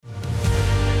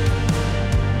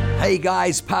Hey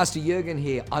guys, Pastor Jurgen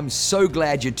here. I'm so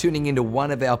glad you're tuning into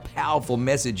one of our powerful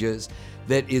messages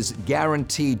that is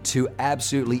guaranteed to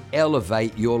absolutely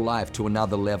elevate your life to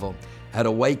another level. At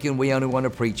Awaken, we only want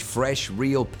to preach fresh,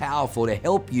 real, powerful to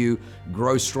help you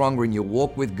grow stronger in your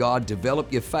walk with God,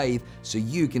 develop your faith so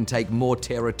you can take more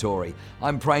territory.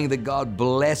 I'm praying that God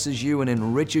blesses you and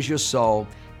enriches your soul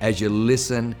as you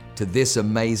listen to this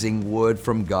amazing word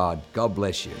from God. God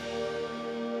bless you.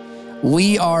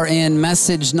 We are in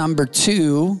message number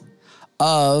 2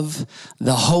 of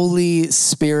the Holy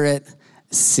Spirit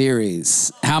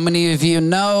series. How many of you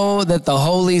know that the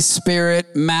Holy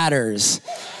Spirit matters?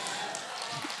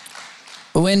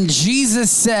 When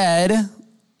Jesus said,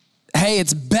 hey,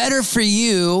 it's better for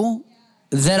you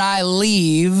that I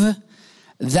leave,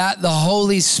 that the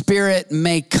Holy Spirit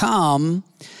may come,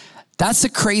 that's a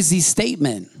crazy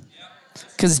statement.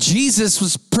 Because Jesus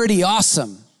was pretty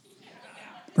awesome.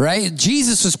 Right?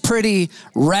 Jesus was pretty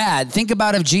rad. Think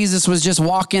about if Jesus was just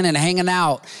walking and hanging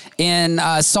out in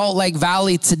Salt Lake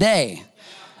Valley today.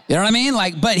 You know what I mean?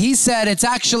 But he said it's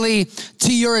actually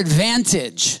to your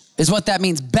advantage is what that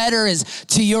means. Better is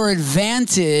to your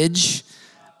advantage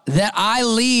that I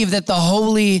leave, that the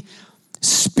Holy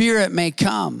Spirit may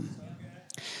come.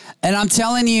 And I'm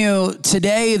telling you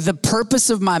today, the purpose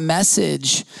of my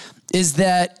message is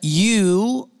that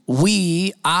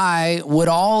I would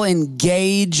all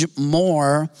engage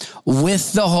more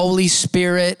with the Holy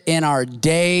Spirit in our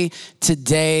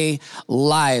day-to-day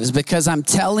lives. Because I'm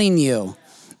telling you,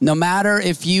 no matter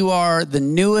if you are the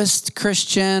newest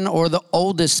Christian or the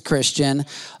oldest Christian,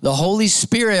 the Holy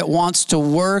Spirit wants to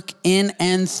work in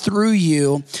and through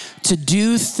you to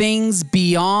do things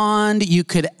beyond you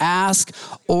could ask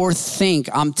or think.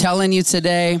 I'm telling you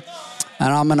today,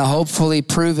 and I'm going to hopefully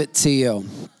prove it to you.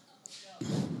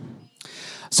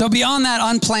 So beyond that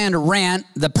unplanned rant,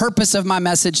 the purpose of my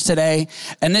message today,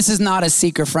 and this is not a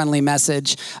seeker-friendly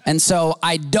message, and so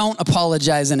I don't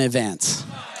apologize in advance.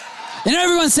 You know,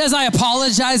 everyone says I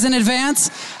apologize in advance.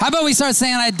 How about we start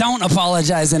saying I don't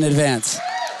apologize in advance?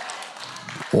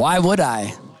 Why would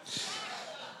I?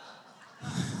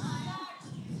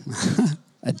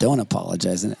 I don't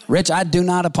apologize. Rich, I do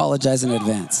not apologize in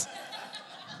advance.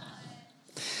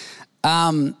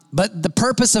 But the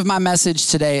purpose of my message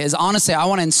today is, honestly, I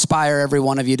want to inspire every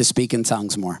one of you to speak in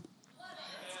tongues more.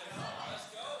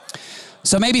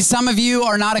 So maybe some of you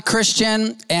are not a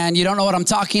Christian and you don't know what I'm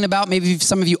talking about. Maybe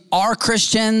some of you are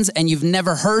Christians and you've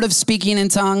never heard of speaking in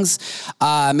tongues.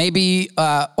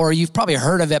 Or you've probably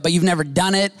heard of it, but you've never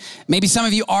done it. Maybe some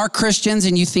of you are Christians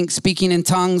and you think speaking in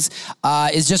tongues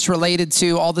is just related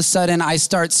to all of a sudden I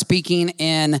start speaking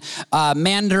in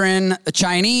Mandarin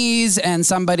Chinese, and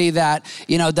somebody that,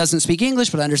 doesn't speak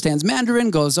English but understands Mandarin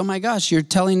goes, oh my gosh, you're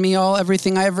telling me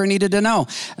everything I ever needed to know.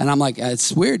 And I'm like,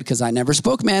 it's weird because I never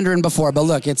spoke Mandarin before. But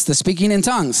look, it's the speaking in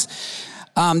tongues.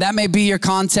 That may be your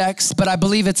context, but I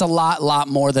believe it's a lot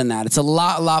more than that. It's a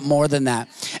lot more than that.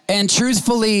 And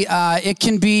truthfully, it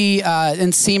can be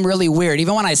and seem really weird.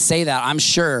 Even when I say that, I'm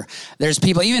sure there's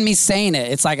people, even me saying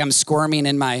it, it's like I'm squirming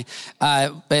in my,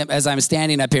 as I'm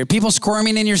standing up here. People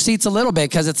squirming in your seats a little bit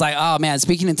because it's like, oh man,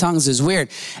 speaking in tongues is weird.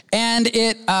 And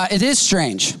it is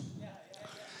strange.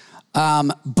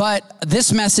 But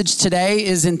this message today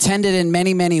is intended in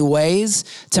many ways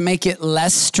to make it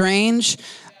less strange,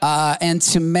 and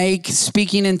to make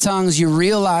speaking in tongues, you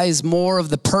realize more of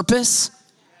the purpose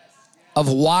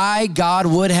of why God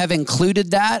would have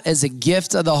included that as a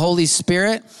gift of the Holy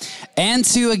Spirit, and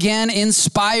to, again,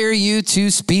 inspire you to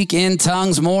speak in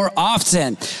tongues more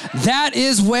often. That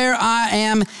is where I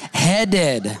am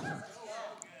headed.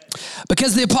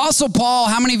 Because the Apostle Paul,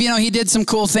 how many of you know he did some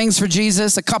cool things for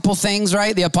Jesus? A couple things,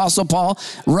 right? The Apostle Paul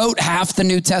wrote half the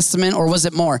New Testament, or was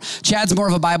it more? Chad's more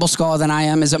of a Bible scholar than I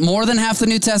am. Is it more than half the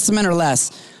New Testament or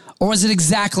less? Or was it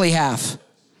exactly half?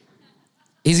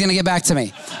 He's going to get back to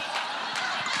me.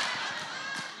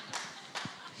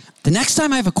 The next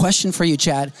time I have a question for you,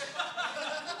 Chad.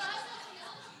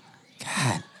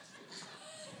 God.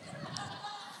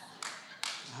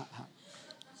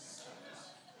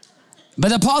 But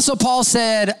the Apostle Paul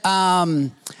said,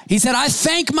 he said, I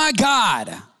thank my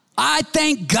God. I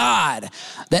thank God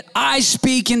that I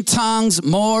speak in tongues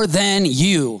more than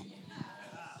you.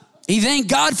 He thanked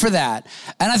God for that.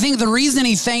 And I think the reason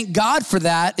he thanked God for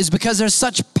that is because there's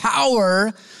such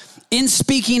power in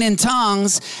speaking in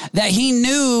tongues that he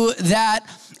knew that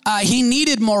he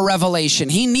needed more revelation.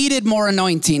 He needed more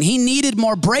anointing. He needed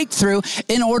more breakthrough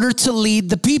in order to lead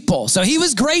the people. So he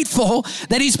was grateful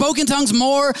that he spoke in tongues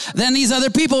more than these other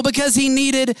people because he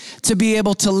needed to be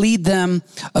able to lead them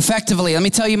effectively. Let me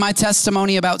tell you my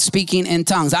testimony about speaking in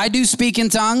tongues. I do speak in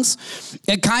tongues.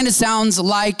 It kind of sounds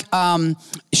like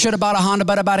should have bought a Honda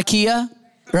but about a Kia,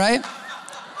 right?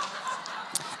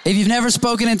 If you've never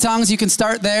spoken in tongues, you can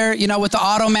start there, with the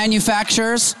auto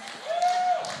manufacturers.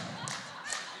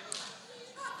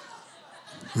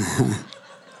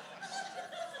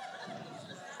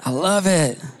 I love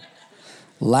it.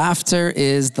 Laughter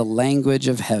is the language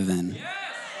of heaven.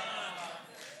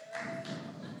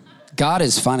 God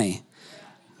is funny.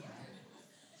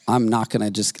 I'm not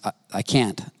going to I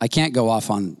can't go off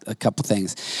on a couple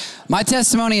things. My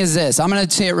testimony is this. I'm going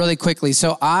to say it really quickly.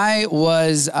 So I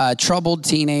was a troubled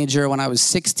teenager. When I was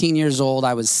 16 years old,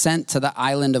 I was sent to the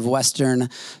island of Western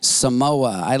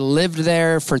Samoa. I lived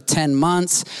there for 10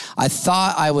 months. I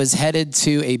thought I was headed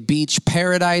to a beach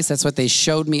paradise. That's what they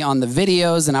showed me on the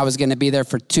videos. And I was going to be there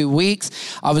for 2 weeks.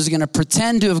 I was going to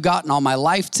pretend to have gotten all my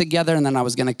life together. And then I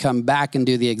was going to come back and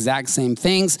do the exact same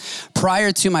things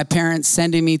prior to my parents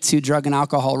sending me to drug and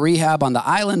alcohol rehab on the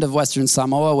island of Western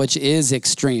Samoa, which is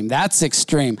extreme. That's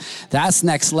extreme. That's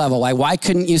next level. Like, why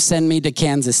couldn't you send me to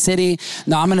Kansas City?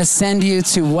 No, I'm going to send you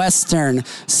to Western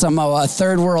Samoa, a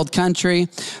third world country.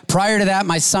 Prior to that,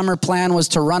 my summer plan was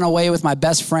to run away with my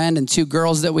best friend and 2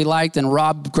 girls that we liked and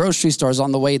rob grocery stores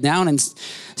on the way down and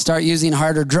start using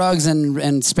harder drugs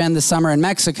and spend the summer in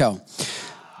Mexico.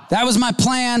 That was my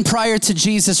plan prior to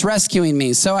Jesus rescuing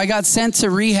me. So I got sent to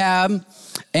rehab.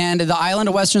 And the island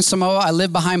of Western Samoa, I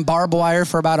lived behind barbed wire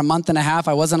for about a month and a half.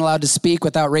 I wasn't allowed to speak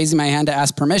without raising my hand to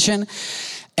ask permission.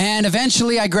 And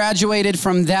eventually I graduated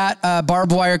from that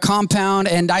barbed wire compound,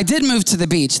 and I did move to the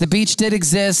beach. The beach did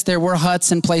exist. There were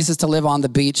huts and places to live on the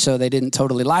beach, so they didn't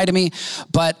totally lie to me.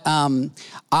 But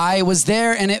I was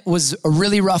there, and it was a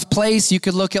really rough place. You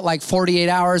could look at like 48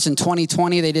 Hours in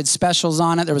 2020. They did specials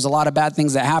on it. There was a lot of bad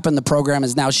things that happened. The program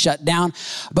is now shut down.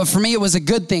 But for me, it was a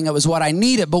good thing. It was what I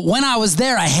needed. But when I was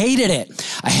there, I hated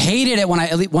it. I hated it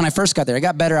when I first got there. It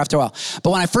got better after a while.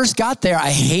 But when I first got there, I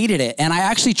hated it. And I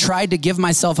actually tried to give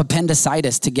myself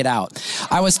appendicitis to get out.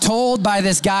 I was told by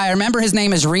this guy, I remember his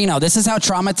name is Reno. This is how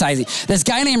traumatizing. This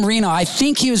guy named Reno, I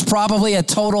think he was probably a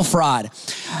total fraud.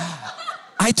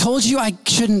 I told you I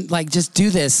shouldn't just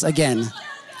do this again.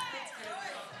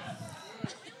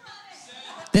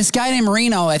 This guy named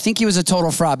Reno, I think he was a total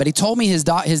fraud, but he told me his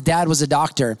dad was a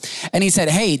doctor. And he said,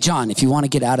 hey, John, if you want to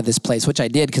get out of this place, which I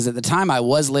did, because at the time I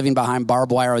was living behind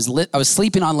barbed wire. I was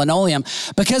sleeping on linoleum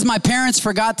because my parents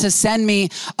forgot to send me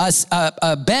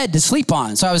a bed to sleep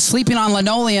on. So I was sleeping on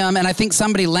linoleum, and I think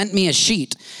somebody lent me a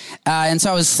sheet. And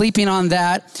so I was sleeping on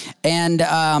that. And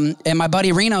my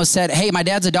buddy Reno said, hey, my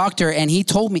dad's a doctor. And he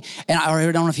told me, and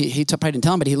I don't know if he probably didn't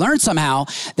tell him, but he learned somehow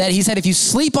that he said, if you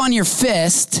sleep on your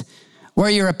fist, where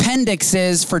your appendix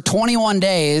is for 21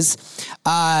 days,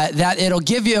 that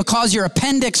it'll cause your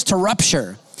appendix to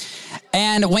rupture.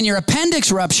 And when your appendix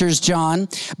ruptures, John,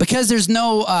 because there's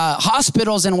no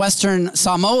hospitals in Western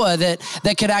Samoa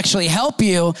that could actually help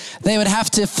you, they would have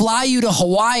to fly you to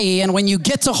Hawaii. And when you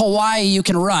get to Hawaii, you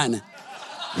can run.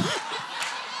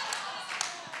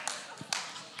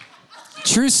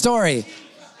 True story.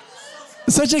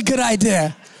 Such a good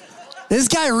idea. This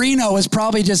guy Reno was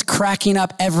probably just cracking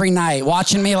up every night,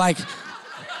 watching me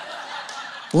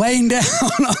laying down.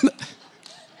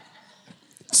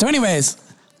 So anyways,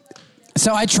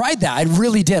 so I tried that. I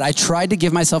really did. I tried to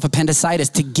give myself appendicitis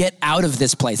to get out of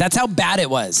this place. That's how bad it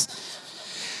was.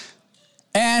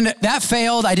 And that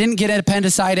failed. I didn't get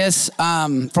appendicitis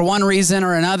for one reason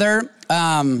or another.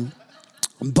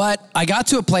 But I got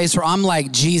to a place where I'm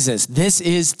like, Jesus, this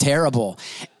is terrible.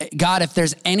 God, if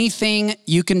there's anything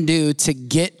you can do to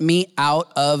get me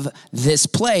out of this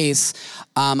place,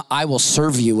 I will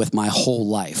serve you with my whole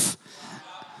life.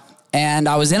 And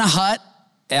I was in a hut.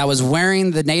 I was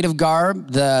wearing the native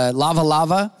garb, the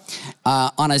lava,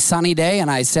 on a sunny day,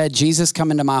 and I said, Jesus, come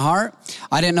into my heart.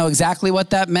 I didn't know exactly what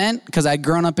that meant because I'd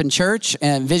grown up in church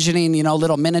and envisioning,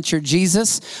 little miniature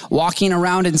Jesus walking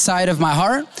around inside of my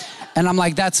heart. And I'm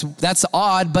like, that's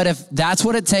odd, but if that's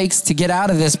what it takes to get out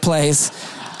of this place,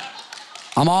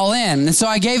 I'm all in. And so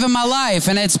I gave him my life,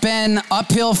 and it's been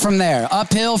uphill from there.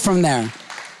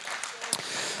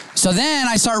 So then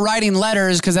I start writing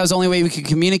letters because that was the only way we could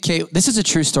communicate. This is a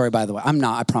true story, by the way.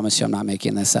 I promise you I'm not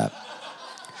making this up.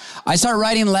 I started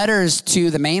writing letters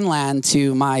to the mainland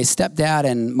to my stepdad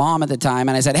and mom at the time.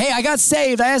 And I said, hey, I got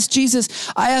saved. I asked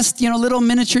little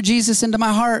miniature Jesus into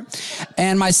my heart.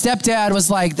 And my stepdad was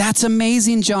like, that's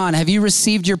amazing, John. Have you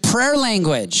received your prayer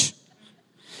language?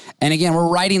 And again, we're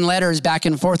writing letters back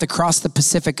and forth across the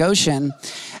Pacific Ocean.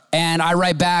 And I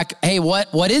write back, hey,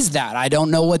 what is that? I don't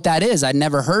know what that is. I'd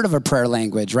never heard of a prayer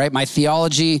language, right? My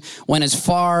theology went as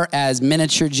far as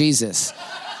miniature Jesus.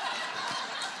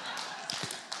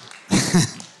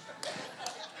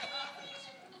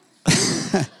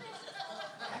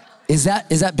 Is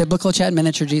that biblical, Chad?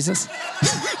 Miniature Jesus?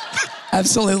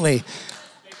 Absolutely.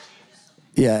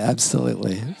 Yeah,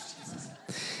 absolutely.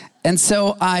 And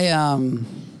so I'm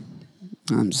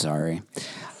sorry.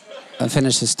 I'll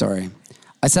finish the story.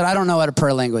 I said, I don't know what a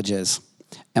prayer language is.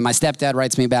 And my stepdad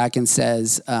writes me back and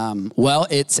says, well,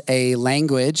 it's a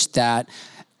language that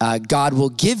God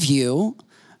will give you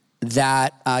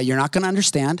that you're not going to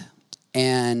understand.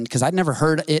 And because I'd never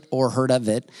heard it or heard of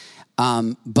it.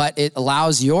 But it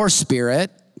allows your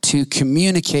spirit to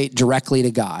communicate directly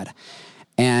to God.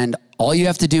 And all you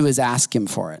have to do is ask him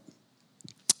for it.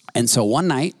 And so one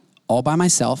night, all by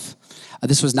myself,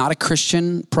 this was not a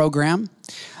Christian program.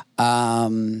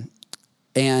 And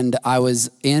I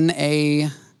was in a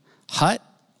hut,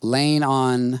 laying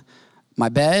on my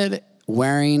bed,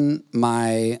 wearing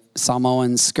my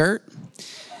Samoan skirt.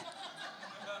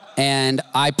 And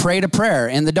I prayed a prayer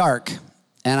in the dark.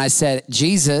 And I said,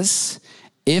 Jesus,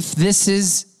 if this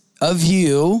is of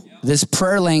you, this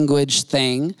prayer language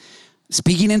thing,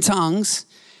 speaking in tongues,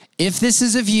 if this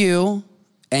is of you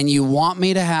and you want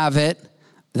me to have it,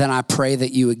 then I pray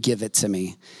that you would give it to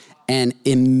me. And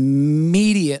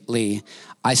immediately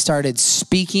I started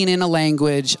speaking in a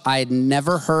language I'd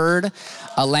never heard,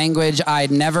 a language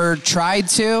I'd never tried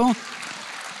to.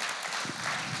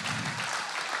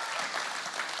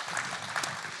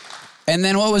 And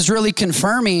then what was really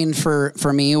confirming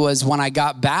for me was when I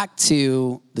got back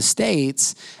to the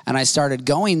States and I started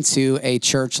going to a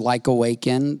church like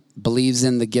Awaken, believes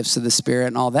in the gifts of the Spirit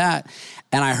and all that.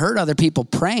 And I heard other people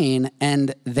praying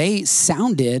and they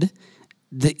sounded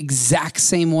the exact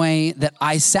same way that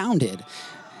I sounded.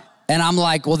 And I'm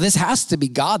like, well, this has to be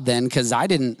God then, because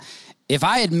if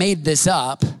I had made this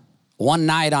up one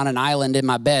night on an island in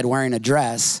my bed wearing a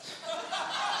dress,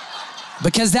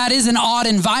 because that is an odd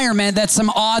environment that some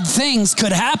odd things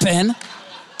could happen. You know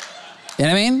what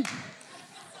I mean?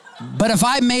 But if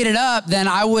I made it up, then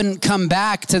I wouldn't come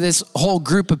back to this whole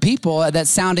group of people that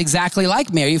sound exactly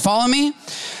like me. Are you following me?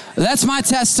 That's my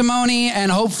testimony,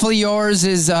 and hopefully yours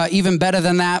is even better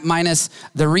than that, minus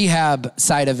the rehab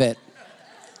side of it.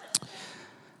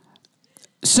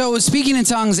 So speaking in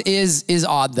tongues is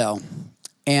odd, though.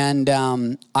 And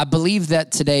I believe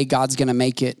that today God's going to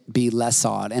make it be less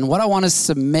odd. And what I want to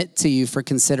submit to you for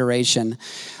consideration,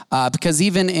 because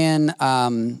even in, I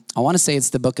want to say it's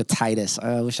the book of Titus.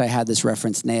 I wish I had this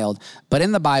reference nailed. But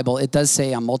in the Bible, it does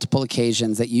say on multiple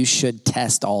occasions that you should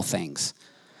test all things.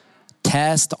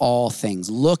 Test all things.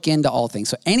 Look into all things.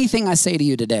 So anything I say to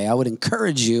you today, I would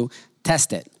encourage you,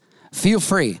 test it. Feel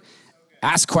free.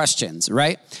 Ask questions,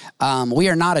 right? We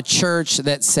are not a church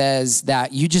that says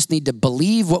that you just need to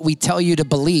believe what we tell you to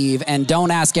believe and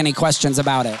don't ask any questions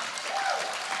about it.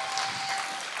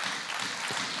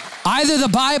 Either the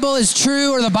Bible is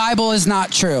true or the Bible is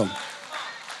not true.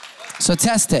 So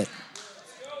test it.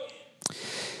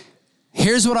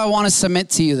 Here's what I want to submit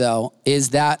to you, though,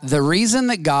 is that the reason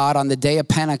that God on the day of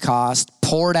Pentecost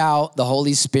poured out the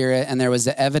Holy Spirit and there was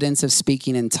the evidence of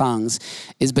speaking in tongues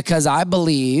is because I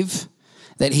believe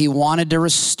that he wanted to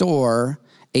restore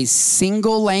a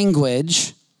single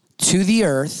language to the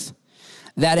earth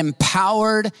that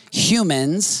empowered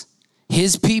humans,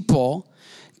 his people,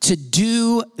 to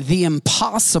do the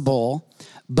impossible,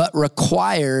 but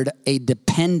required a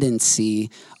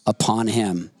dependency upon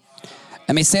him.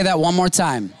 Let me say that one more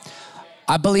time.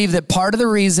 I believe that part of the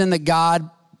reason that God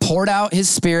poured out his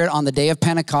Spirit on the day of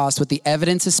Pentecost with the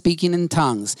evidence of speaking in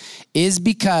tongues is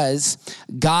because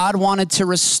God wanted to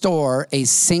restore a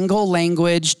single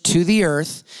language to the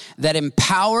earth that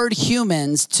empowered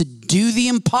humans to do the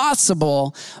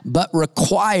impossible, but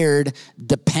required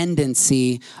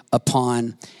dependency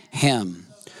upon him.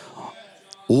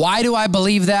 Why do I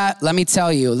believe that? Let me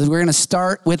tell you. We're going to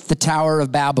start with the Tower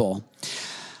of Babel.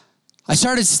 I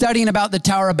started studying about the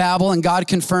Tower of Babel, and God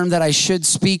confirmed that I should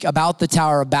speak about the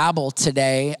Tower of Babel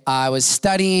today. I was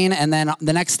studying, and then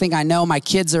the next thing I know, my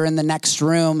kids are in the next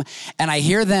room, and I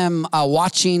hear them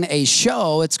watching a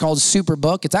show. It's called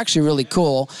Superbook. It's actually really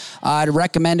cool. I'd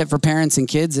recommend it for parents and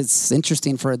kids. It's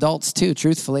interesting for adults too,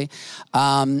 truthfully.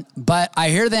 But I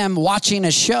hear them watching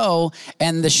a show,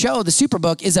 and the show, the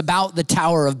Superbook, is about the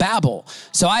Tower of Babel.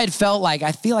 So I had felt like,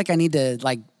 I feel like I need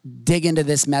to dig into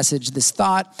this message, this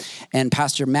thought. And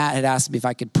Pastor Matt had asked me if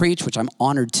I could preach, which I'm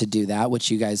honored to do that, which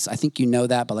you guys, I think you know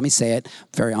that, but let me say it.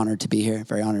 Very honored to be here.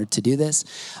 Very honored to do this.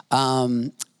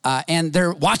 and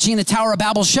they're watching the Tower of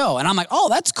Babel show. And I'm like, oh,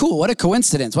 that's cool. What a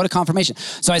coincidence. What a confirmation.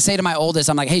 So I say to my oldest,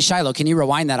 I'm like, hey, Shiloh, can you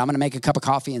rewind that? I'm going to make a cup of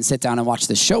coffee and sit down and watch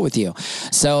this show with you.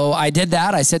 So I did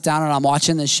that. I sit down and I'm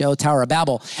watching this show, Tower of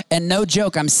Babel. And no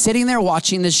joke, I'm sitting there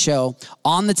watching this show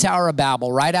on the Tower of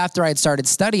Babel right after I had started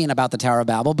studying about the Tower of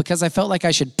Babel because I felt like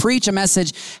I should preach a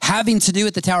message having to do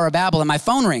with the Tower of Babel, and my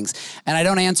phone rings. And I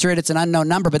don't answer it. It's an unknown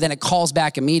number, but then it calls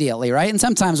back immediately, right? And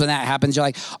sometimes when that happens, you're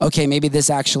like, okay, maybe this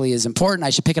actually is important. I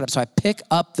should pick it up. So I pick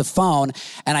up the phone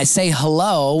and I say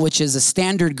hello, which is a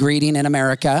standard greeting in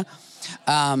America.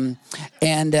 And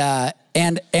there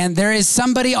is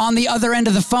somebody on the other end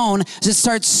of the phone that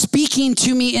starts speaking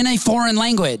to me in a foreign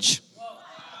language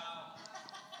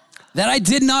that I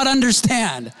did not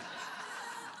understand.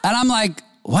 And I'm like,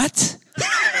 what?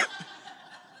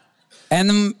 And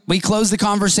then we closed the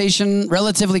conversation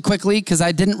relatively quickly because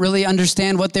I didn't really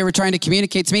understand what they were trying to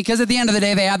communicate to me, because at the end of the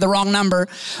day, they had the wrong number.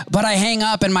 But I hang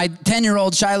up, and my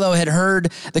 10-year-old Shiloh had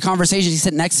heard the conversation. She's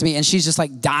sitting next to me, and she's just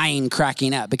like dying,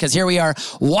 cracking up, because here we are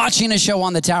watching a show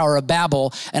on the Tower of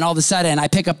Babel, and all of a sudden I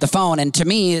pick up the phone, and to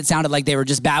me, it sounded like they were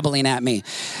just babbling at me.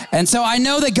 And so I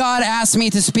know that God asked me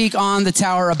to speak on the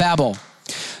Tower of Babel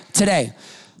today.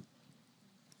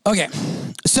 Okay,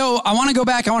 so I want to go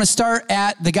back. I want to start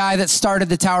at the guy that started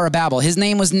the Tower of Babel. His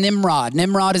name was Nimrod.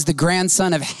 Nimrod is the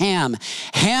grandson of Ham.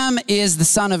 Ham is the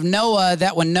son of Noah,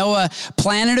 that when Noah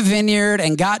planted a vineyard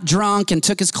and got drunk and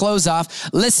took his clothes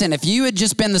off, listen, if you had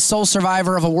just been the sole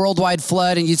survivor of a worldwide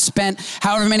flood and you'd spent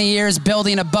however many years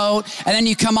building a boat and then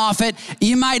you come off it,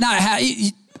 you might not have,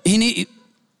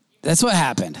 that's what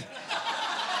happened.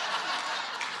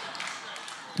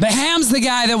 But Ham's the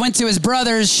guy that went to his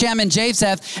brothers, Shem and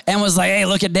Japheth, and was like, hey,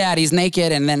 look at dad, he's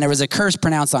naked. And then there was a curse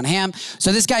pronounced on Ham.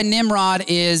 So this guy Nimrod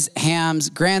is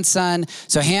Ham's grandson.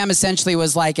 So Ham essentially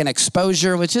was like an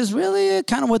exposure, which is really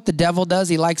kind of what the devil does.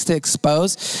 He likes to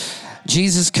expose.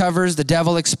 Jesus covers, the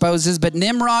devil exposes. But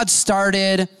Nimrod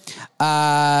started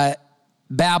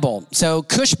Babel. So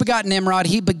Cush begot Nimrod.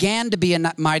 He began to be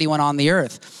a mighty one on the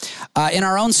earth. In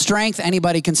our own strength,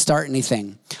 anybody can start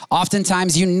anything.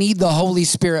 Oftentimes, you need the Holy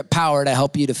Spirit power to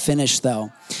help you to finish,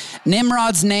 though.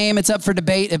 Nimrod's name, it's up for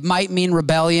debate. It might mean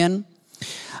rebellion.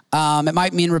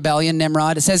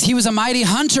 Nimrod. It says, he was a mighty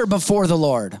hunter before the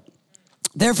Lord.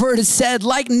 Therefore, it is said,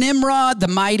 like Nimrod, the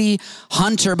mighty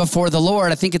hunter before the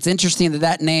Lord. I think it's interesting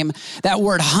that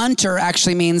word hunter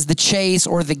actually means the chase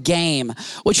or the game,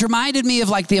 which reminded me of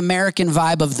like the American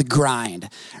vibe of the grind,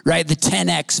 right? The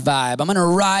 10X vibe. I'm going to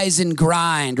rise and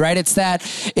grind, right? It's that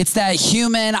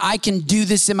human, I can do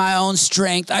this in my own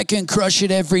strength. I can crush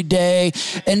it every day.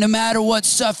 And no matter what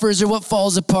suffers or what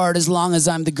falls apart, as long as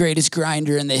I'm the greatest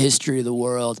grinder in the history of the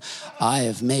world, I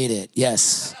have made it.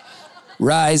 Yes.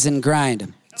 Rise and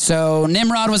grind. So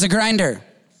Nimrod was a grinder.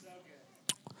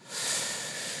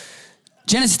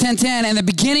 Genesis 10:10, and the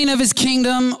beginning of his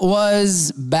kingdom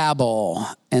was Babel.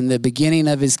 And the beginning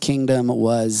of his kingdom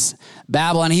was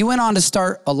Babel. And he went on to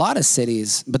start a lot of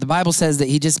cities, but the Bible says that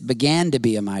he just began to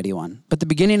be a mighty one. But the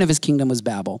beginning of his kingdom was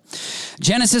Babel.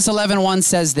 Genesis 11:1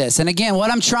 says this. And again,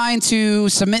 what I'm trying to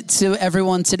submit to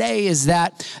everyone today is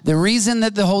that the reason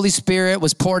that the Holy Spirit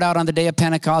was poured out on the day of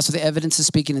Pentecost with the evidence of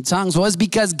speaking in tongues was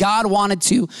because God wanted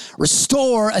to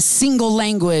restore a single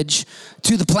language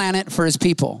to the planet for his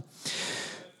people.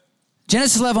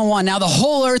 Genesis 11:1, now the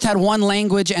whole earth had one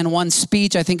language and one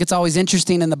speech. I think it's always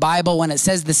interesting in the Bible when it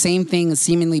says the same thing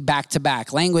seemingly back to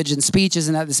back. Language and speech,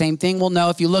 isn't that the same thing? Well, no,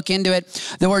 if you look into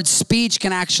it, the word speech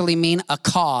can actually mean a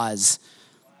cause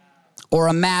or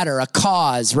a matter, a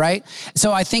cause, right?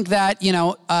 So I think that,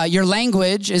 your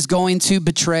language is going to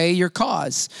betray your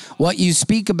cause. What you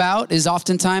speak about is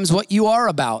oftentimes what you are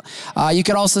about. You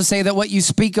could also say that what you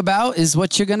speak about is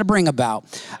what you're going to bring about.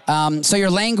 So your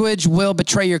language will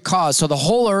betray your cause. So the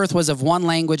whole earth was of one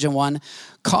language and one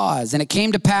cause. And it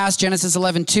came to pass, Genesis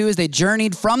 11:2, as they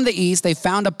journeyed from the east, they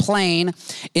found a plain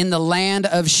in the land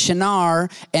of Shinar,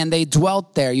 and they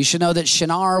dwelt there. You should know that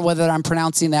Shinar, whether I'm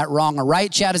pronouncing that wrong or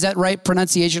right, Chad, is that right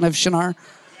pronunciation of Shinar?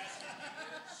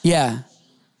 Yeah.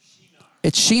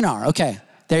 It's Shinar. Okay.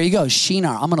 There you go.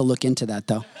 Shinar. I'm going to look into that,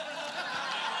 though.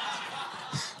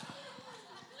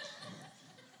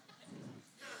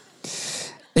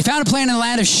 They found a plain in the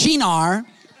land of Shinar,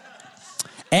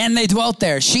 and they dwelt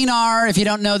there. Shinar, if you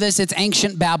don't know this, it's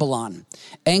ancient Babylon.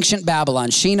 Ancient Babylon.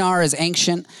 Shinar is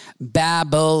ancient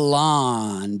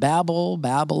Babylon.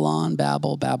 Babylon.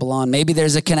 Maybe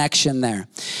there's a connection there.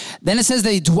 Then it says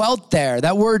they dwelt there.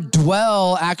 That word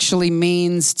dwell actually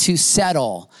means to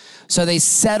settle. So they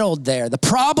settled there. The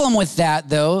problem with that,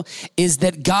 though, is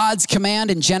that God's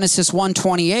command in Genesis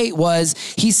 1:28 was,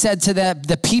 he said to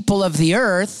the people of the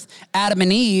earth, Adam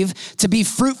and Eve, to be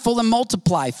fruitful and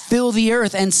multiply, fill the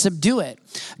earth and subdue it.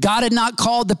 God had not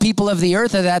called the people of the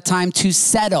earth at that time to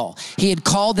settle. He had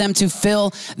called them to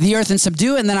fill the earth and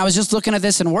subdue it. And then I was just looking at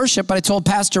this in worship, but I told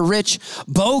Pastor Rich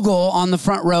Bogle on the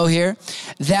front row here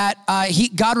that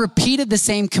God repeated the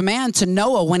same command to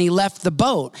Noah when he left the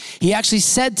boat. He actually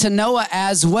said to Noah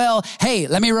as well, hey,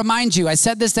 let me remind you, I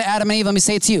said this to Adam and Eve, let me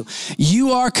say it to you.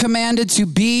 You are commanded to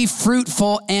be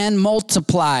fruitful and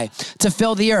multiply, to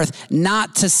fill the earth,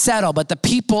 not to settle. But the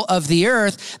people of the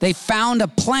earth, they found a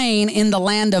plain in the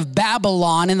land of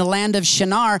Babylon, in the land of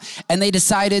Shinar, and they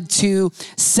decided to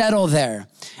settle there.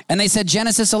 And they said,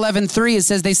 Genesis 11:3, it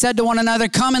says, they said to one another,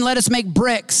 come and let us make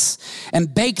bricks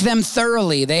and bake them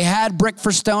thoroughly. They had brick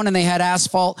for stone and they had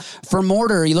asphalt for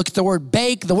mortar. You look at the word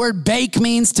bake. The word bake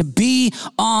means to be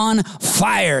on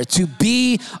fire, to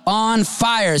be on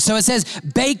fire. So it says,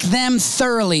 bake them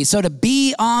thoroughly. So to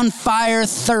be on fire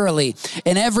thoroughly.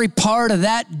 In every part of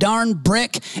that darn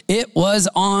brick, it was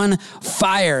on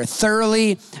fire,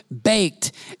 thoroughly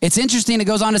baked. It's interesting. It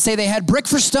goes on to say they had brick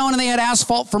for stone and they had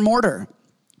asphalt for mortar.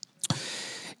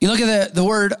 You look at the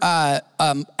word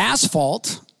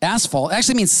asphalt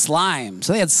actually means slime.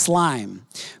 So they had slime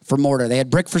for mortar. They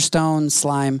had brick for stone,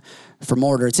 slime for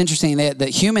mortar. It's interesting that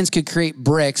humans could create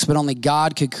bricks, but only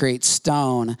God could create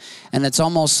stone. And it's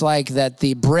almost like that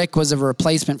the brick was a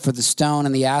replacement for the stone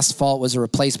and the asphalt was a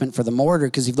replacement for the mortar.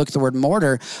 Because if you look at the word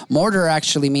mortar, mortar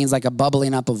actually means like a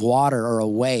bubbling up of water or a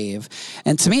wave.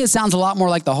 And to me, it sounds a lot more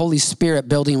like the Holy Spirit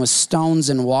building with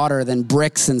stones and water than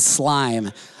bricks and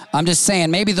slime. I'm just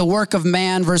saying, maybe the work of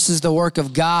man versus the work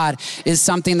of God is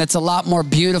something that's a lot more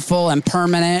beautiful and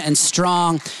permanent and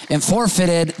strong and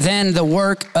forfeited than the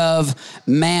work of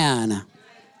man.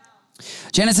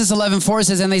 Genesis 11:4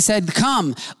 says, and they said,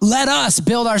 come, let us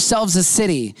build ourselves a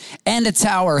city and a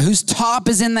tower whose top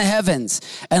is in the heavens,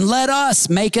 and let us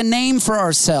make a name for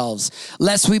ourselves,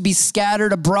 lest we be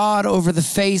scattered abroad over the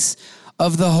face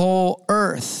of the whole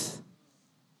earth.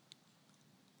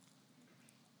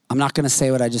 I'm not going to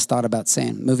say what I just thought about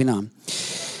saying. Moving on.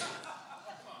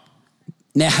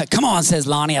 Now, come on, says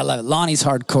Lonnie. I love it. Lonnie's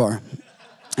hardcore.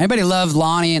 Anybody love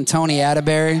Lonnie and Tony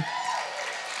Atterbury?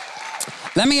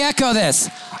 Let me echo this.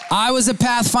 I was a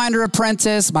Pathfinder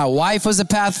apprentice. My wife was a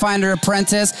Pathfinder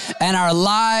apprentice. And our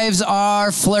lives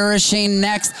are flourishing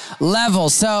next level.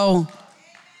 So,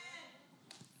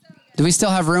 do we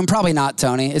still have room? Probably not,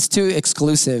 Tony. It's too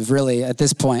exclusive, really, at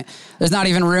this point. There's not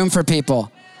even room for people.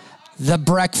 The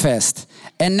breakfast.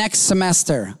 And next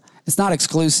semester, it's not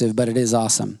exclusive, but it is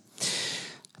awesome.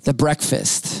 The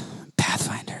breakfast.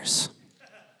 Pathfinders.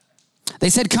 They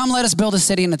said, come, let us build a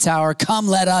city and a tower. Come,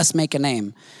 let us make a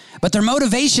name. But their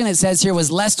motivation, it says here,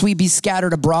 was lest we be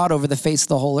scattered abroad over the face of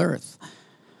the whole earth.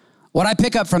 What I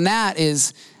pick up from that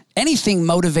is anything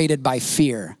motivated by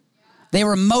fear. They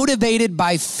were motivated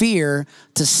by fear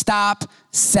to stop,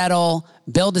 settle,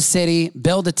 build a city,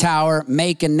 build a tower,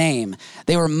 make a name.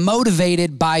 They were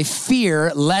motivated by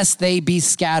fear lest they be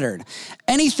scattered.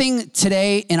 Anything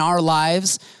today in our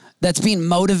lives that's being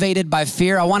motivated by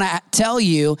fear, I want to tell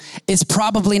you, is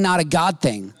probably not a God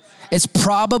thing. It's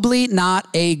probably not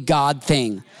a God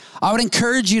thing. I would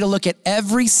encourage you to look at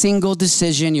every single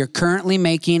decision you're currently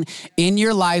making in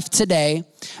your life today,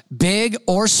 big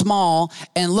or small,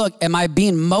 and look, am I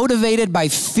being motivated by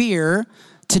fear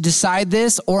to decide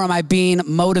this, or am I being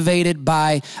motivated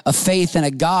by a faith in a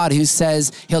God who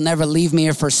says he'll never leave me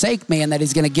or forsake me and that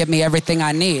he's going to give me everything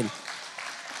I need?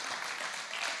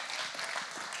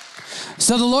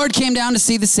 So the Lord came down to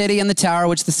see the city and the tower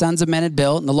which the sons of men had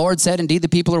built. And the Lord said, indeed, the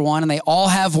people are one, and they all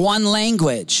have one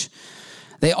language.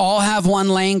 They all have one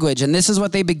language, and this is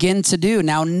what they begin to do.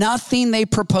 Now, nothing they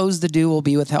propose to do will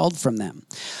be withheld from them.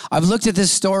 I've looked at this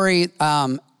story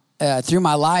through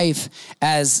my life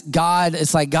as God.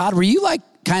 It's like, God, were you like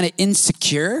kind of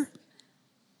insecure?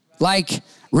 Like,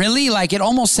 really? Like, it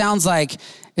almost sounds like,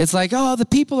 it's like, oh, the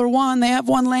people are one. They have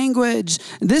one language.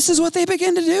 This is what they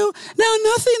begin to do. Now,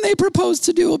 nothing they propose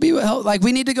to do will be withheld. Like,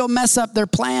 we need to go mess up their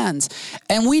plans.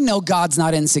 And we know God's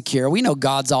not insecure. We know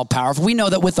God's all powerful. We know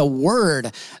that with a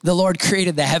word, the Lord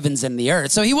created the heavens and the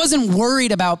earth. So he wasn't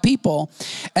worried about people.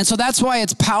 And so that's why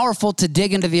it's powerful to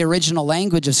dig into the original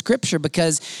language of Scripture,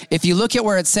 because if you look at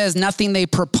where it says nothing they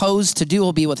propose to do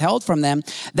will be withheld from them,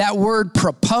 that word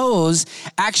propose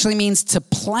actually means to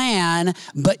plan,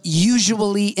 but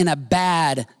usually in a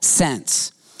bad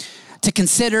sense. To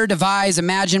consider, devise,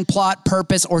 imagine, plot,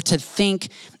 purpose, or to think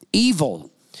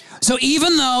evil. So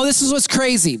even though, this is what's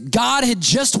crazy, God had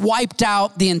just wiped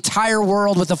out the entire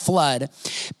world with a flood,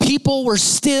 people were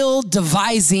still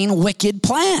devising wicked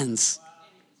plans.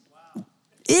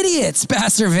 Idiots,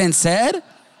 Pastor Vince said.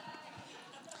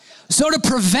 So to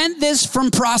prevent this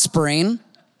from prospering,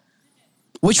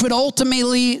 which would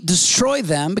ultimately destroy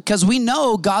them, because we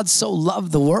know God so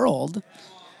loved the world,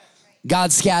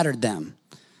 God scattered them.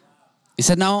 He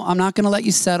said, no, I'm not going to let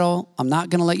you settle. I'm not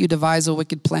going to let you devise a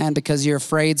wicked plan because you're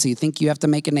afraid, so you think you have to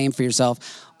make a name for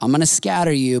yourself. I'm going to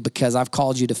scatter you because I've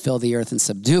called you to fill the earth and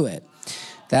subdue it.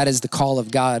 That is the call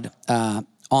of God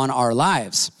on our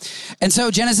lives. And so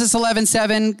Genesis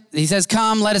 11:7, he says,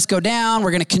 come, let us go down.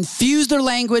 We're going to confuse their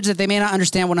language that they may not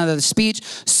understand one another's speech.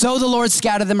 So the Lord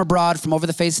scattered them abroad from over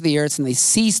the face of the earth, and they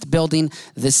ceased building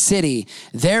the city.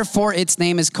 Therefore, its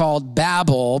name is called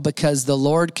Babel, because the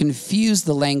Lord confused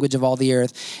the language of all the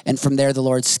earth. And from there, the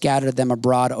Lord scattered them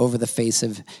abroad over the face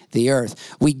of the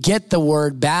earth. We get the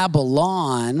word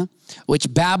Babylon,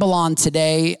 which Babylon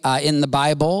today in the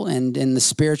Bible and in the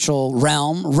spiritual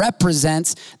realm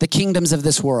represents the kingdoms of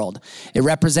this world. It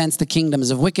represents the kingdoms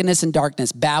of wickedness and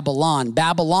darkness, Babylon.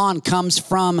 Babylon comes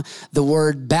from the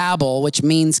word Babel, which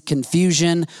means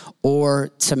confusion or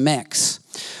to mix.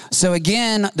 So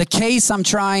again, the case I'm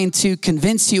trying to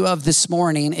convince you of this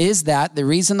morning is that the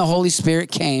reason the Holy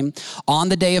Spirit came on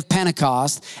the day of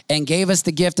Pentecost and gave us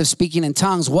the gift of speaking in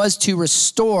tongues was to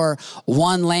restore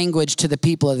one language to the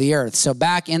people of the earth. So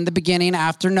back in the beginning,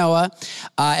 after Noah,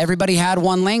 everybody had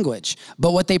one language.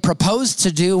 But what they proposed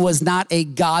to do was not a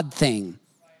God thing.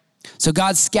 So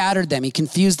God scattered them. He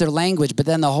confused their language. But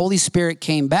then the Holy Spirit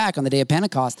came back on the day of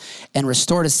Pentecost and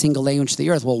restored a single language to the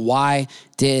earth. Well, why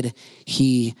did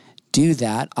he do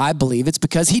that? I believe it's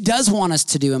because he does want us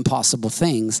to do impossible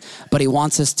things, but he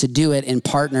wants us to do it in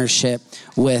partnership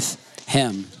with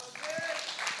him.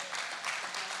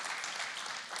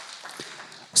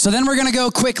 So then we're going to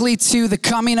go quickly to the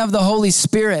coming of the Holy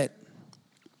Spirit.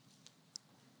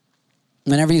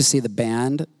 Whenever you see the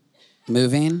band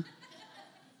moving,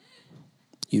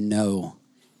 you know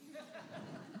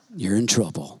you're in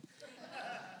trouble.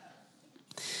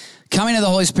 Coming of the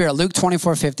Holy Spirit, Luke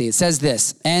 24:50, it says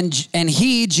this, and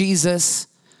he, Jesus,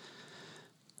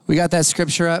 we got that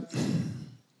scripture up?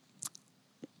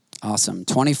 Awesome,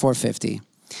 24:50.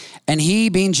 And he,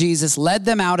 being Jesus, led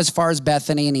them out as far as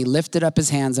Bethany, and he lifted up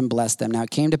his hands and blessed them. Now it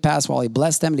came to pass while he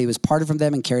blessed them, and he was parted from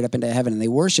them and carried up into heaven. And they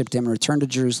worshiped him and returned to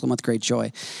Jerusalem with great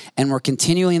joy, and were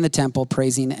continually in the temple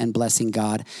praising and blessing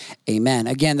God. Amen.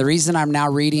 Again, the reason I'm now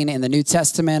reading in the New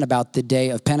Testament about the day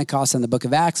of Pentecost in the book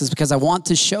of Acts is because I want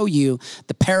to show you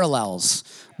the parallels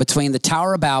between the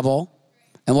Tower of Babel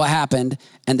and what happened,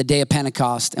 and the day of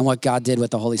Pentecost and what God did with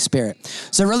the Holy Spirit.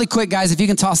 So really quick, guys, if you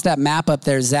can toss that map up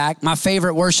there, Zach. My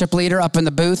favorite worship leader up in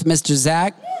the booth, Mr.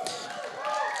 Zach.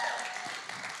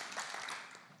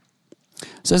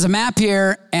 So there's a map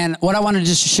here, and what I want to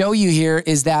just show you here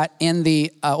is that in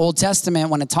the Old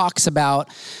Testament, when it talks about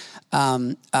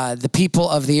the people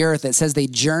of the earth, it says they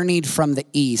journeyed from the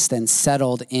east and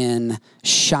settled in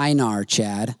Shinar,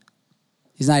 Chad.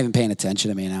 He's not even paying attention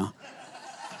to me now.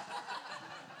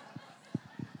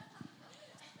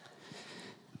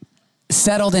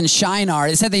 Settled in Shinar.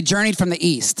 It said they journeyed from the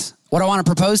east. What I want to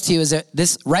propose to you is that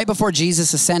this, right before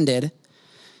Jesus ascended,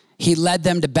 he led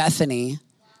them to Bethany,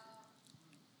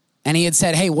 and he had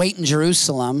said, hey, wait in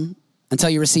Jerusalem until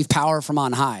you receive power from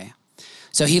on high.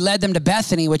 So he led them to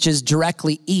Bethany, which is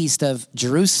directly east of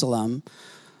Jerusalem.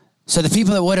 So the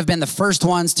people that would have been the first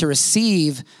ones to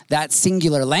receive that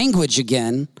singular language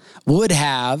again would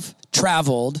have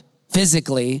traveled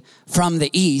physically from the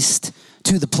east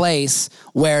to the place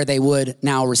where they would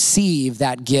now receive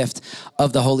that gift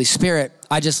of the Holy Spirit.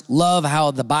 I just love how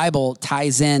the Bible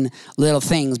ties in little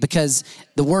things, because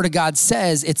the Word of God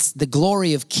says it's the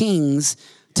glory of kings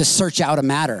to search out a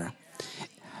matter.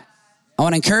 I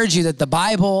want to encourage you that the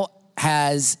Bible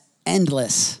has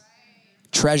endless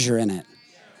treasure in it.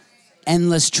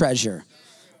 Endless treasure.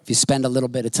 If you spend a little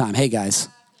bit of time. Hey guys,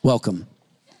 welcome.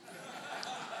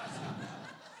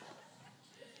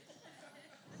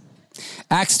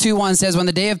 Acts 2:1 says, when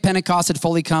the day of Pentecost had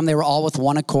fully come, they were all with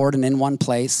one accord and in one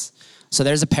place. So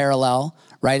there's a parallel,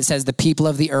 right? It says the people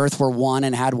of the earth were one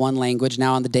and had one language.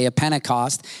 Now on the day of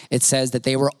Pentecost, it says that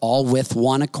they were all with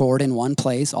one accord in one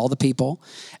place, all the people.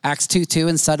 Acts 2:2,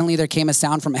 and suddenly there came a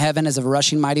sound from heaven as of a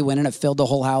rushing mighty wind, and it filled the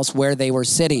whole house where they were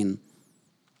sitting.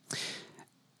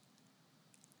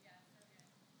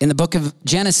 In the book of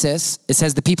Genesis, it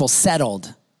says the people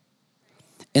settled.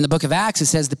 In the book of Acts, it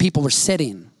says the people were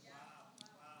sitting.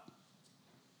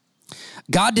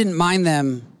 God didn't mind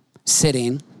them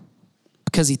sitting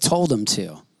because he told them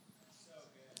to.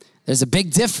 There's a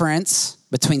big difference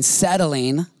between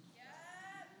settling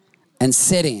and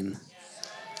sitting.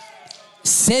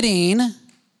 Sitting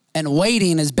and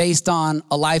waiting is based on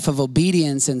a life of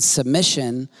obedience and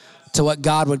submission to what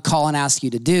God would call and ask you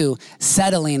to do.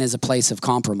 Settling is a place of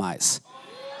compromise.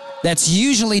 That's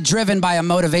usually driven by a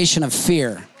motivation of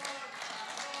fear.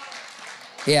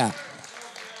 Yeah.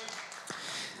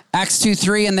 Acts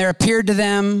 2:3, and there appeared to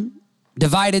them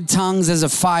divided tongues as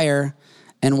of fire,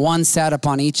 and one sat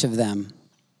upon each of them.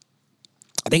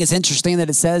 I think it's interesting that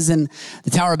it says in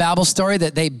the Tower of Babel story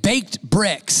that they baked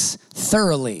bricks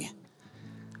thoroughly.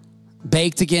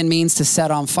 Baked again means to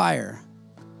set on fire.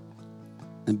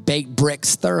 And baked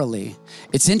bricks thoroughly.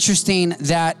 It's interesting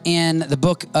that in the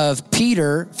book of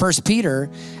Peter, 1 Peter,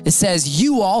 it says,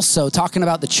 you also, talking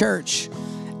about the church,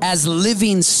 as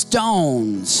living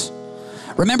stones.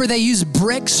 Remember, they use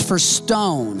bricks for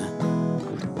stone.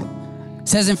 It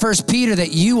says in 1 Peter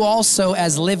that you also,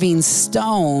 as living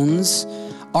stones,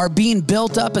 are being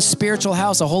built up a spiritual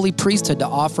house, a holy priesthood to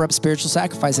offer up spiritual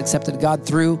sacrifice accepted to God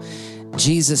through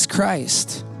Jesus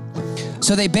Christ.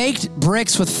 So they baked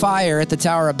bricks with fire at the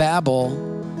Tower of Babel,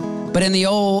 but in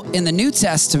the New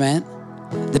Testament,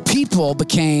 the people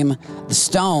became the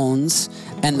stones,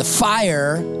 and the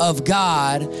fire of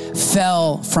God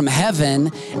fell from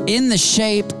heaven in the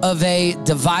shape of a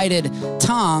divided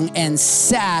tongue and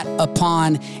sat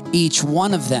upon each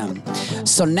one of them.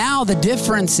 So now the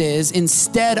difference is,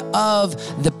 instead of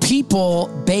the people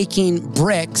baking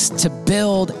bricks to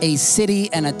build a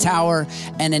city and a tower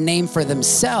and a name for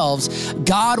themselves,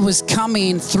 God was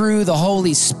coming through the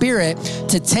Holy Spirit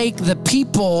to take the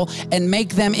people and make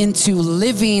them into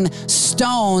living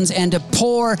stones and to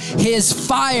pour his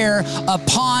fire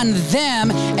upon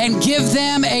them and give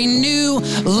them a new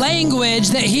language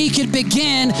that he could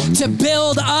begin to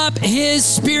build up his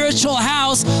spiritual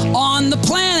house on the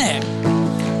planet.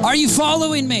 Are you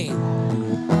following me?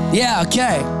 Yeah,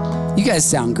 okay. You guys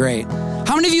sound great.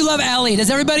 How many of you love Ellie? Does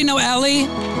everybody know Ellie?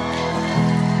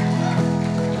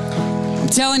 I'm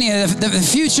telling you, the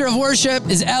future of worship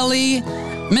is Ellie,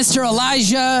 Mr.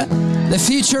 Elijah, the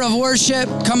future of worship.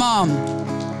 Come on.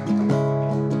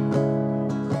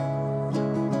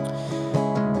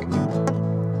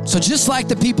 So just like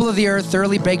the people of the earth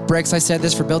thoroughly baked bricks, I said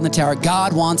this for building the tower,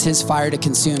 God wants his fire to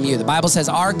consume you. The Bible says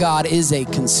our God is a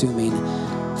consuming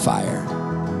fire.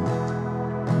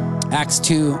 Acts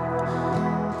 2,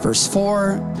 verse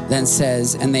 4 then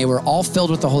says, and they were all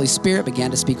filled with the Holy Spirit,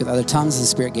 began to speak with other tongues, and the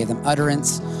Spirit gave them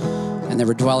utterance. And they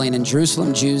were dwelling in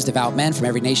Jerusalem, Jews, devout men from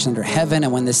every nation under heaven.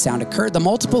 And when this sound occurred, the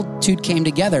multitude came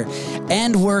together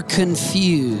and were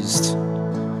confused.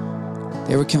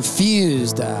 They were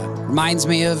confused. Reminds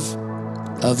me of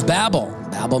Babel.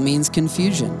 Babel means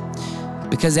confusion,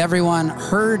 because everyone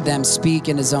heard them speak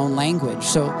in his own language.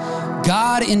 So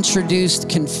God introduced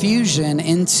confusion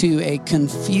into a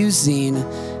confusing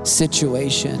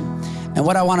situation. And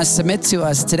what I want to submit to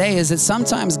us today is that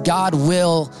sometimes God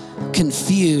will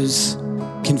confuse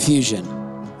confusion.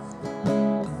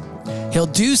 He'll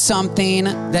do something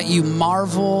that you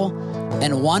marvel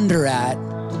and wonder at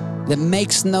that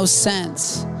makes no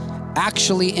sense,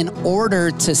 actually, in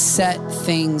order to set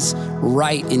things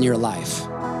right in your life.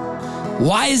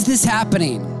 Why is this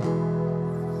happening?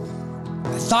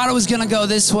 I thought it was gonna go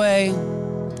this way,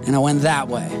 and I went that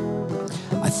way.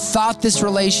 I thought this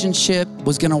relationship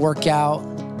was gonna work out.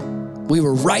 We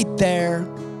were right there.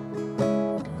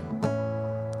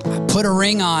 I put a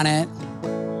ring on it,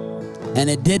 and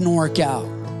it didn't work out.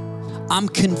 I'm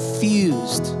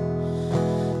confused.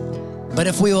 But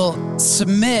if we will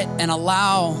submit and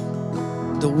allow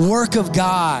the work of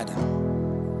God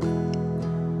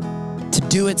to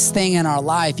do its thing in our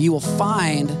life, you will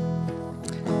find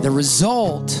the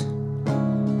result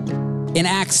in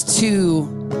Acts 2,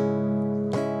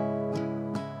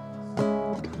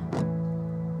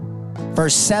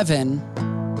 verse 7.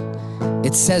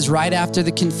 It says right after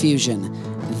the confusion,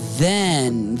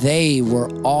 then they were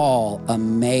all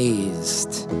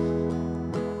amazed.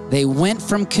 They went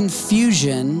from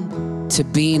confusion to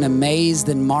being amazed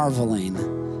and marveling.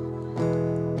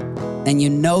 And you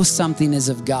know something is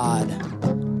of God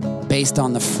based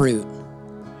on the fruit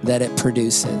that it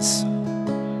produces.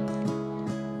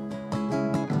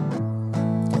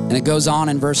 And it goes on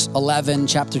in verse 11,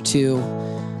 chapter 2,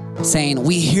 saying,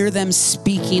 we hear them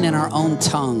speaking in our own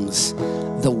tongues,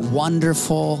 the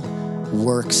wonderful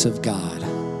works of God.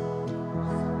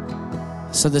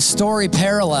 So the story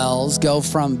parallels go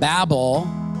from Babel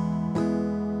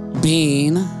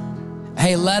being,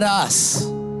 hey, let us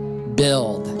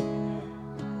build.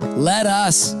 Let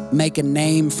us make a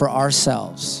name for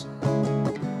ourselves.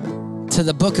 To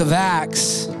the book of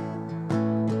Acts,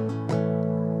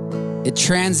 it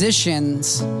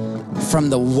transitions from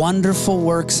the wonderful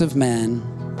works of men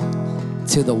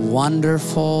to the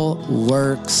wonderful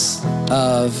works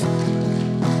of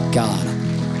God.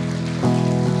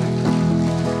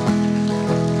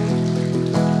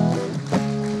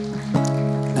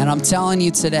 And I'm telling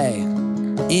you today,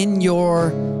 in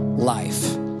your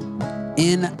life,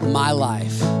 in my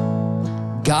life,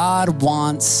 God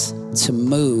wants to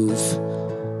move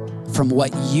from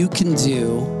what you can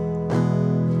do,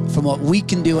 from what we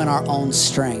can do in our own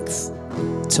strength,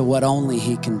 to what only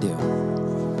He can do.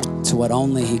 To what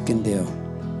only He can do.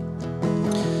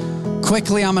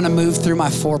 Quickly, I'm going to move through my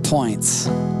 4 points.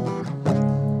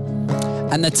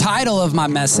 And the title of my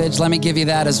message, let me give you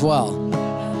that as well.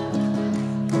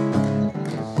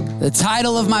 The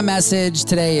title of my message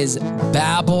today is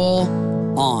Babble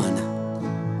On.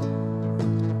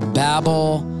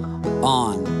 Babble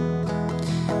On.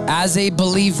 As a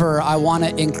believer, I want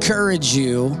to encourage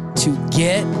you to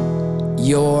get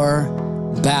your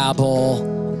babble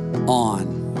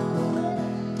on.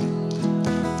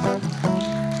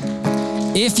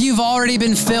 If you've already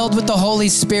been filled with the Holy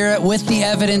Spirit with the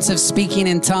evidence of speaking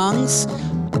in tongues,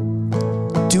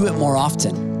 do it more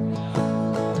often.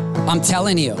 I'm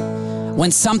telling you. When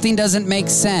something doesn't make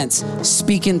sense,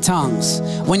 speak in tongues.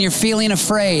 When you're feeling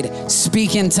afraid,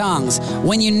 speak in tongues.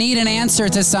 When you need an answer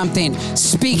to something,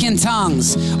 speak in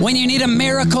tongues. When you need a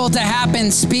miracle to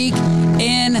happen, speak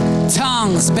in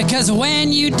tongues. Because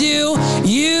when you do,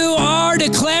 you are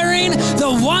declaring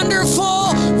the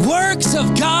wonderful works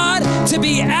of God to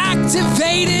be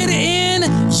activated in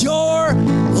your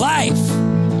life.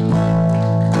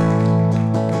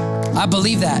 I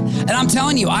believe that. And I'm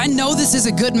telling you, I know this is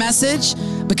a good message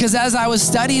because as I was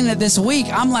studying it this week,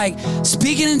 I'm like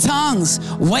speaking in tongues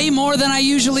way more than I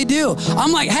usually do.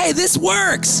 I'm like, hey, this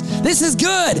works. This is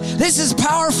good. This is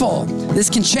powerful. This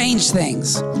can change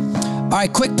things. All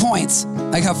right, quick points.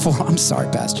 I got 4. I'm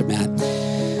sorry, Pastor Matt.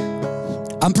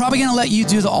 I'm probably going to let you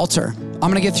do the altar. I'm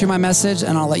going to get through my message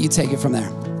and I'll let you take it from there.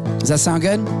 Does that sound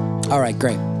good? All right,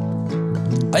 great.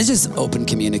 It's just open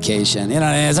communication. You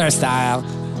know, it's our style.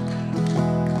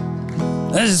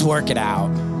 Let's just work it out.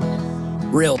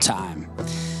 Real time.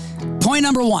 Point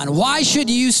number 1, why should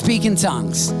you speak in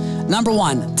tongues? Number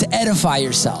 1, to edify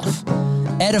yourself.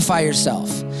 Edify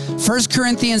yourself. 1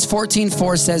 Corinthians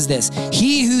 14:4 says this,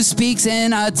 he who speaks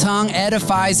in a tongue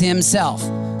edifies himself.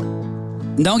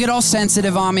 Don't get all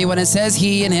sensitive on me when it says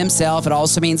he and himself. It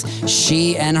also means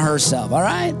she and herself, all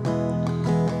right?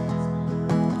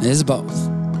 It is both.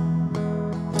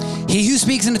 He who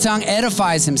speaks in a tongue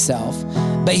edifies himself,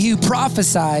 but he who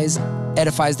prophesies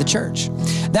edifies the church.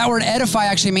 That word edify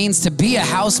actually means to be a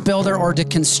house builder or to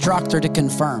construct or to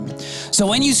confirm. So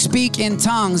when you speak in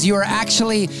tongues, you are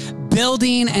actually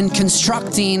building and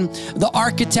constructing the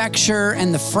architecture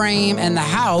and the frame and the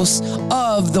house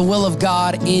of the will of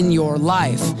God in your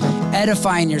life,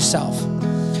 edifying yourself.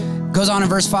 Goes on in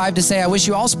verse 5 to say, I wish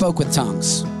you all spoke with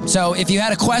tongues. So if you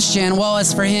had a question, well,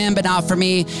 it's for him, but not for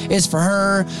me. It's for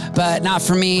her, but not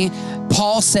for me.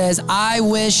 Paul says, I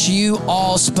wish you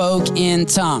all spoke in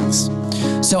tongues.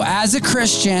 So as a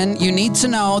Christian, you need to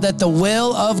know that the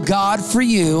will of God for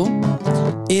you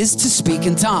is to speak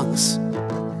in tongues.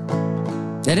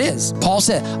 It is. Paul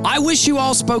said, I wish you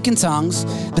all spoke in tongues.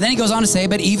 But then he goes on to say,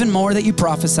 but even more that you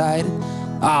prophesied.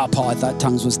 Paul, I thought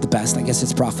tongues was the best. I guess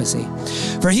it's prophecy.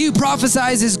 For he who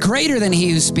prophesies is greater than he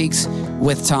who speaks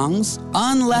with tongues,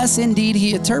 unless indeed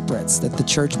he interprets, that the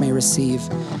church may receive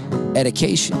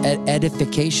edification.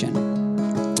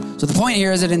 So the point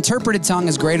here is that interpreted tongue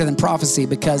is greater than prophecy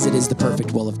because it is the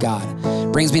perfect will of God.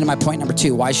 Brings me to my point number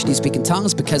 2. Why should you speak in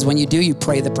tongues? Because when you do, you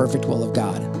pray the perfect will of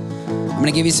God. I'm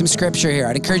going to give you some scripture here.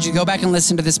 I'd encourage you to go back and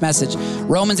listen to this message.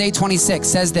 Romans 8:26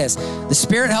 says this, the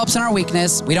Spirit helps in our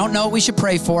weakness. We don't know what we should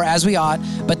pray for as we ought,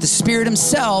 but the Spirit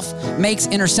himself makes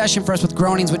intercession for us with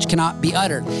groanings which cannot be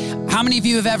uttered. How many of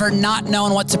you have ever not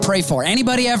known what to pray for?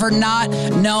 Anybody ever not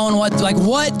known what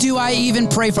do I even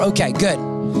pray for? Okay, good.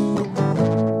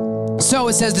 So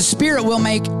it says the Spirit will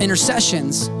make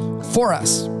intercessions for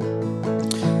us.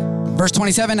 Verse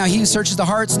 27, now he who searches the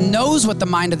hearts knows what the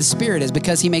mind of the Spirit is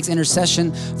because he makes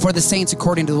intercession for the saints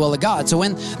according to the will of God. So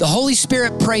when the Holy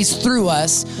Spirit prays through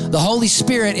us, the Holy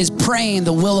Spirit is praying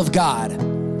the will of God.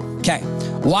 Okay,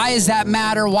 why does that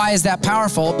matter? Why is that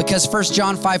powerful? Because 1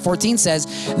 John 5:14 says,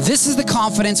 this is the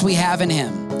confidence we have in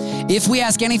him. If we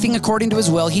ask anything according to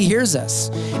his will, he hears us.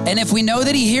 And if we know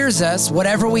that he hears us,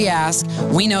 whatever we ask,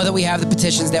 we know that we have the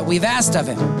petitions that we've asked of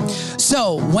him.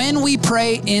 So when we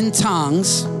pray in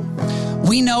tongues,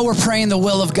 we know we're praying the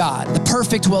will of God, the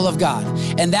perfect will of God.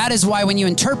 And that is why when you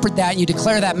interpret that and you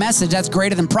declare that message, that's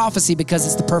greater than prophecy because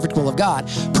it's the perfect will of God.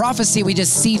 Prophecy, we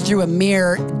just see through a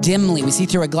mirror dimly. We see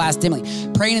through a glass dimly.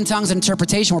 Praying in tongues and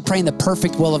interpretation, we're praying the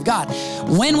perfect will of God.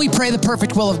 When we pray the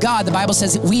perfect will of God, the Bible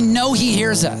says we know he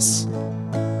hears us.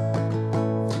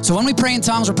 So when we pray in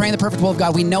tongues, we're praying the perfect will of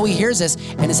God. We know he hears us.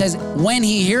 And it says when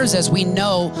he hears us, we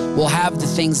know we'll have the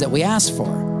things that we ask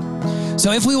for.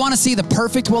 So if we want to see the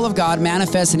perfect will of God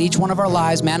manifest in each one of our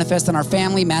lives, manifest in our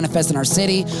family, manifest in our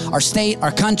city, our state,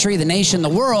 our country, the nation, the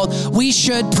world, we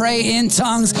should pray in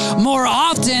tongues more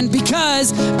often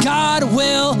because God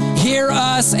will hear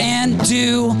us and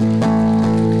do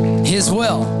his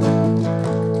will.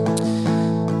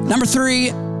 Number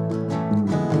 3,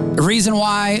 the reason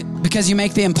why, because you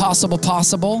make the impossible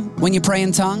possible when you pray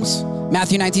in tongues.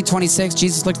 Matthew 19:26,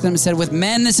 Jesus looked at them and said, with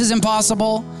men this is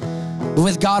impossible, but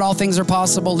with God all things are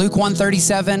possible. Luke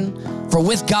 1:37, for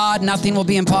with God nothing will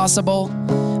be impossible.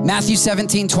 Matthew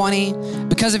 17:20,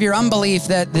 because of your unbelief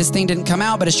that this thing didn't come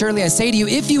out, but assuredly I say to you,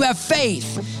 if you have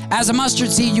faith as a mustard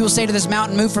seed, you will say to this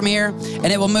mountain, move from here, and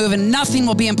it will move, and nothing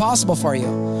will be impossible for you.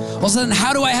 Well, so then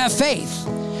how do I have faith?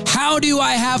 How do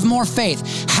I have more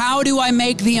faith? How do I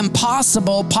make the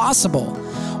impossible possible?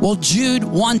 Well, Jude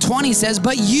 1:20 says,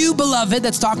 but you, beloved,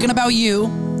 that's talking about you.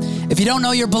 If you don't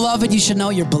know you're beloved, you should know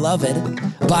you're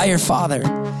beloved by your Father.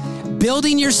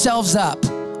 Building yourselves up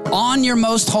on your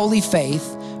most holy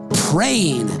faith,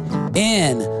 praying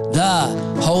in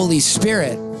the Holy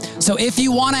Spirit. So if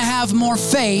you want to have more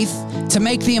faith to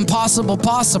make the impossible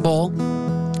possible,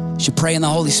 you should pray in the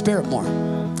Holy Spirit more.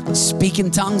 Speak in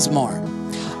tongues more.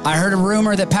 I heard a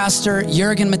rumor that Pastor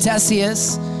Jürgen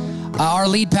Matthesius, our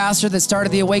lead pastor that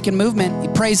started the Awaken movement, he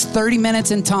prays 30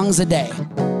 minutes in tongues a day.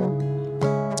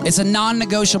 It's a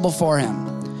non-negotiable for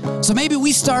him. So maybe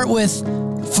we start with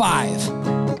 5.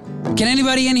 Can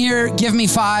anybody in here give me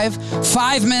 5?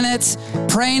 5 minutes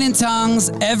praying in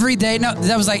tongues every day. No,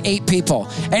 that was like 8 people.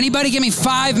 Anybody give me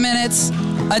 5 minutes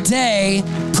a day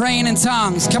praying in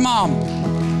tongues? Come on.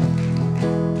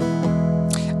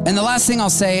 And the last thing I'll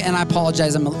say, and I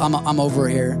apologize, I'm over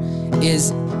here,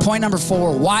 is point number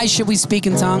 4. Why should we speak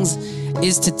in tongues?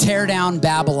 Is to tear down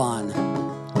Babylon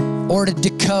or to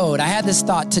decode. I had this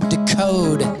thought, to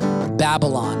decode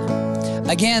Babylon.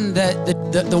 Again,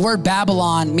 the word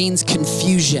Babylon means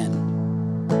confusion.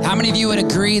 How many of you would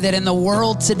agree that in the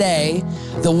world today,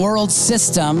 the world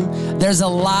system, there's a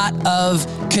lot of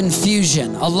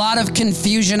confusion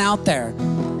out there,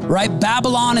 right?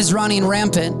 Babylon is running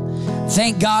rampant.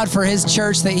 Thank God for his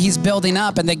church that he's building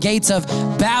up, and the gates of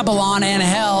Babylon and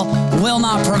hell will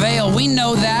not prevail. We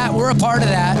know that. We're a part of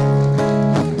that.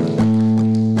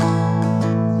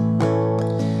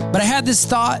 But I had this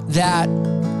thought that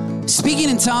speaking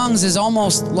in tongues is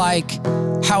almost like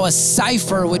how a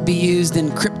cipher would be used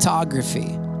in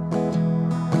cryptography.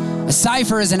 A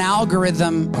cipher is an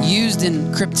algorithm used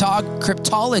in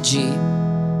cryptology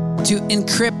to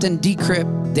encrypt and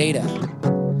decrypt data.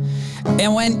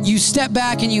 And when you step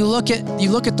back and you look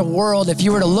at the world, if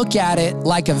you were to look at it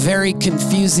like a very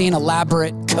confusing,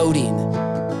 elaborate coding,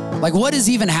 like what is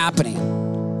even happening?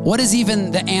 What is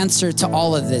even the answer to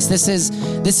all of this? This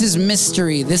is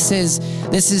mystery. This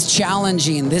is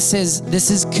challenging. This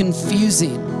is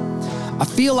confusing. I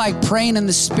feel like praying in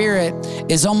the Spirit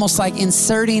is almost like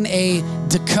inserting a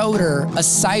decoder, a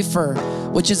cipher,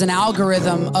 which is an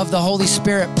algorithm of the Holy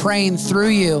Spirit praying through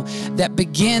you that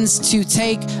begins to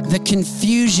take the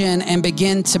confusion and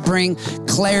begin to bring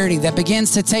clarity, that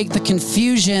begins to take the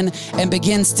confusion and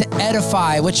begins to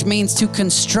edify, which means to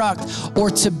construct or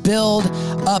to build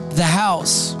up the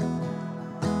house.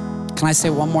 Can I say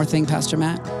one more thing, Pastor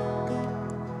Matt?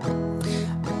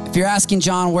 If you're asking,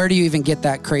 John, where do you even get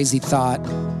that crazy thought?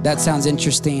 That sounds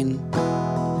interesting.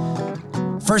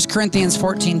 1 Corinthians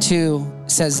 14:2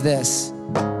 says this.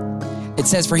 It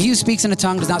says, for he who speaks in a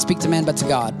tongue does not speak to men but to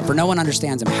God, for no one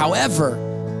understands him. However,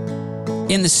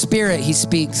 in the Spirit he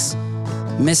speaks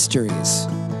mysteries.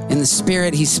 In the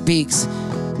Spirit he speaks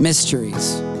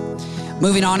mysteries.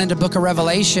 Moving on into book of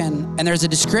Revelation, and there's a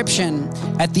description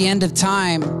at the end of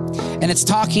time, and it's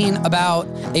talking about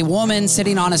a woman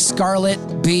sitting on a scarlet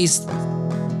beast.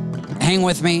 Hang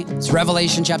with me. It's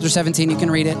Revelation chapter 17. You can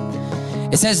read it.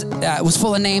 It says it was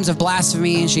full of names of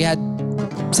blasphemy, and she had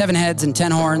 7 heads and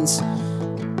 10 horns.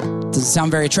 Doesn't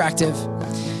sound very attractive.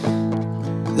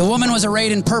 The woman was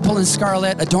arrayed in purple and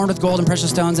scarlet, adorned with gold and precious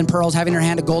stones and pearls, having in her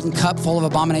hand a golden cup full of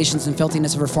abominations and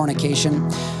filthiness of her fornication.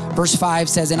 Verse 5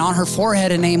 says, and on her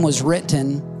forehead a name was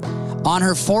written. On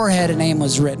her forehead a name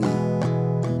was written.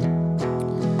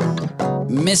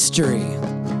 Mystery.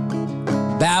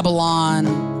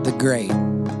 Babylon the Great.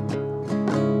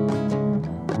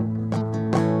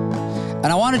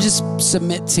 And I want to just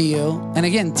submit to you, and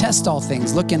again, test all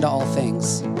things, look into all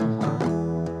things.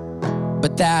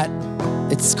 But that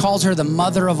it's called her the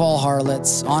mother of all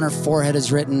harlots. On her forehead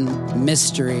is written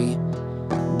mystery,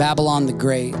 Babylon the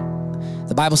Great.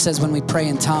 The Bible says when we pray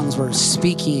in tongues, we're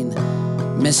speaking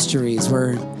mysteries,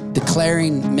 we're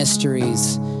declaring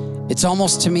mysteries. It's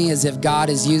almost to me as if God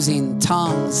is using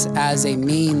tongues as a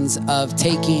means of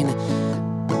taking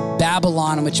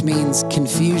Babylon, which means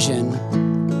confusion,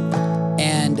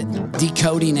 and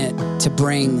decoding it to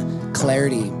bring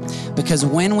clarity. Because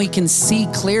when we can see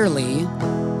clearly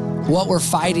what we're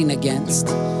fighting against,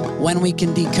 when we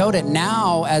can decode it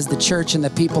now as the church and the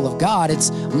people of God,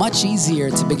 it's much easier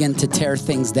to begin to tear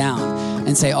things down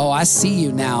and say, oh, I see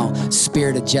you now,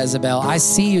 spirit of Jezebel. I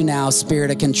see you now, spirit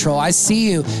of control. I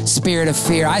see you, spirit of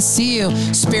fear. I see you,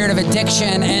 spirit of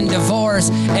addiction and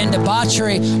divorce and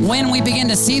debauchery. When we begin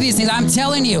to see these things, I'm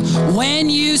telling you,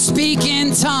 when you speak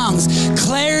in tongues,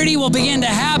 clarity will begin to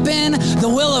happen. The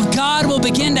will of God will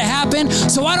begin to happen.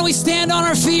 So why don't we stand on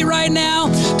our feet right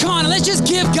now? Come on, let's just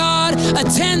give God a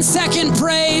 10-second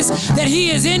praise that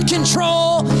He is in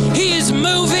control. He is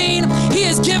moving. He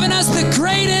has given us the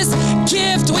greatest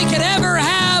gift we could ever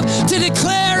have to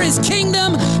declare His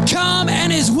kingdom come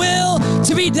and His will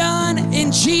to be done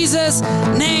in Jesus'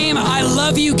 name. I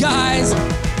love you guys.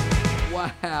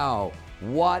 Wow,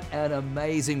 what an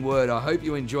amazing word. I hope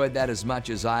you enjoyed that as much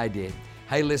as I did.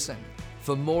 Hey, listen,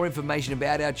 for more information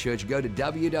about our church, go to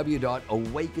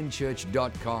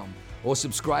www.awakenchurch.com. or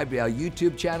subscribe to our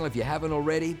YouTube channel if you haven't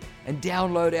already, and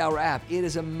download our app. It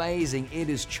is amazing. It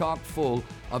is chock full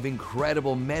of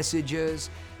incredible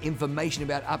messages, information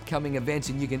about upcoming events,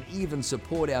 and you can even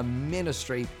support our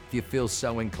ministry if you feel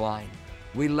so inclined.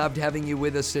 We loved having you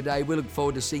with us today. We look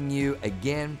forward to seeing you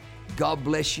again. God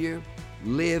bless you.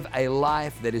 Live a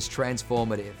life that is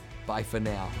transformative. Bye for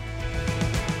now.